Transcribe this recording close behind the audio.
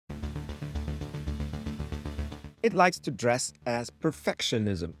it likes to dress as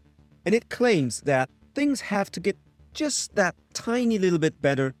perfectionism, and it claims that things have to get just that tiny little bit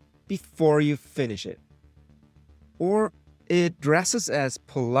better before you finish it. Or it dresses as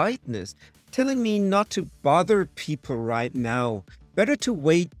politeness, telling me not to bother people right now. Better to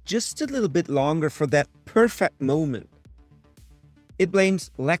wait just a little bit longer for that perfect moment. It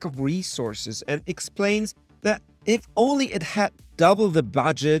blames lack of resources and explains that if only it had double the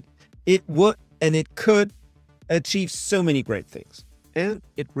budget, it would and it could achieve so many great things. And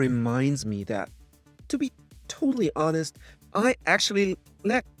it reminds me that, to be totally honest, I actually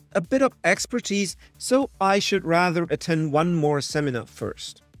lack a bit of expertise, so I should rather attend one more seminar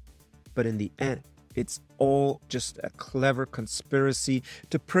first. But in the end, it's all just a clever conspiracy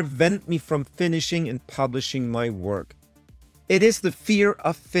to prevent me from finishing and publishing my work. It is the fear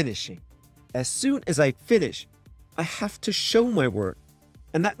of finishing. As soon as I finish, I have to show my work,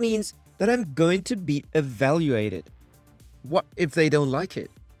 and that means that I'm going to be evaluated. What if they don't like it?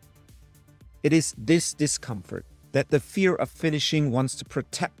 It is this discomfort that the fear of finishing wants to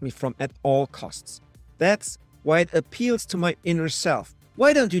protect me from at all costs. That's why it appeals to my inner self.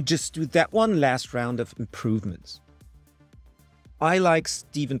 Why don't you just do that one last round of improvements? I like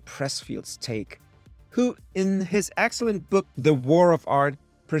Stephen Pressfield's take, who in his excellent book, The War of Art,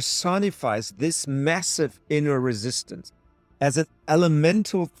 personifies this massive inner resistance as an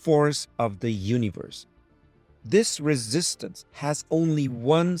elemental force of the universe. This resistance has only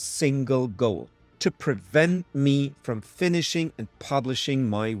one single goal: to prevent me from finishing and publishing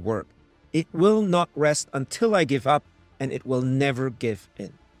my work. It will not rest until I give up, and it will never give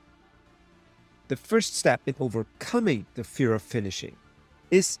in. The first step in overcoming the fear of finishing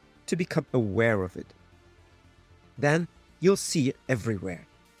is to become aware of it. Then you'll see it everywhere,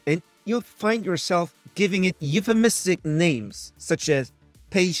 and you'll find yourself giving it euphemistic names such as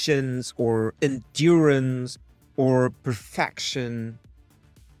patience or endurance or perfection.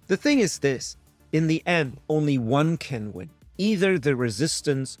 The thing is this: in the end, only one can win, either the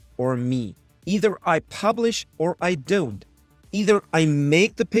resistance or me. Either I publish or I don't. Either I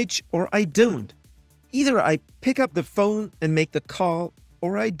make the pitch or I don't. Either I pick up the phone and make the call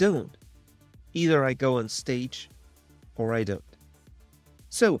or I don't. Either I go on stage or I don't.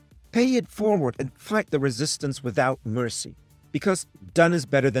 So pay it forward and fight the resistance without mercy, because done is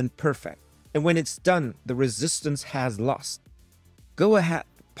better than perfect. And when it's done, the resistance has lost. Go ahead,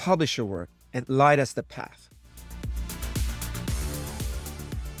 publish your work, and light us the path.